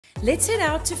Let's head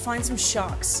out to find some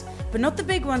sharks, but not the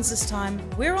big ones this time.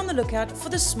 We're on the lookout for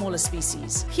the smaller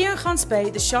species. Here in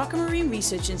Gansbaai, the Shark and Marine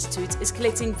Research Institute is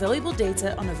collecting valuable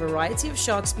data on a variety of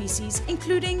shark species,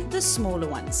 including the smaller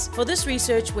ones. For this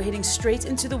research, we're heading straight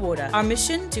into the water. Our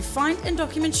mission: to find and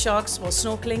document sharks while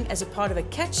snorkeling as a part of a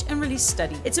catch and release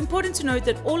study. It's important to note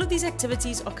that all of these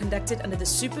activities are conducted under the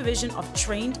supervision of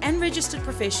trained and registered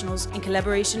professionals in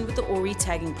collaboration with the ORI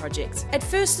tagging project. At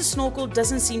first, the snorkel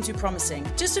doesn't seem too promising.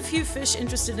 Just a few fish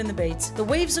interested in the bait. The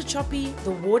waves are choppy,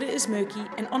 the water is murky,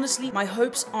 and honestly, my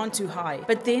hopes aren't too high.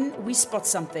 But then we spot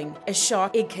something: a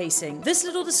shark egg casing. This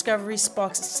little discovery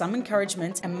sparks some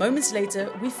encouragement, and moments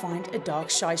later, we find a dark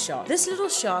shy shark. This little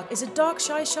shark is a dark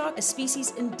shy shark, a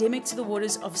species endemic to the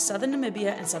waters of southern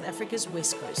Namibia and South Africa's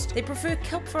west coast. They prefer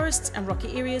kelp forests and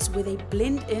rocky areas where they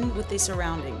blend in with their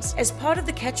surroundings. As part of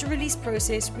the catch and release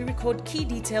process, we record key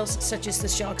details such as the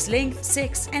shark's length,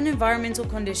 sex, and environmental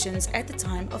conditions at the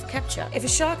time of capture. If a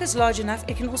shark is large enough,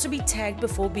 it can also be tagged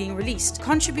before being released,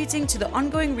 contributing to the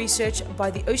ongoing research by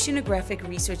the Oceanographic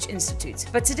Research Institute.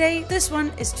 But today, this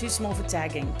one is too small for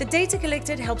tagging. The data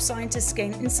collected helps scientists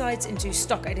gain insights into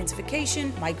stock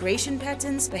identification, migration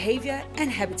patterns, behavior, and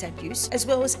habitat use, as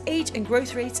well as age and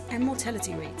growth rates and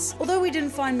mortality rates. Although we didn't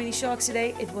find many sharks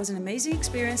today, it was an amazing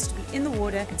experience to be in the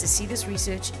water and to see this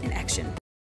research in action.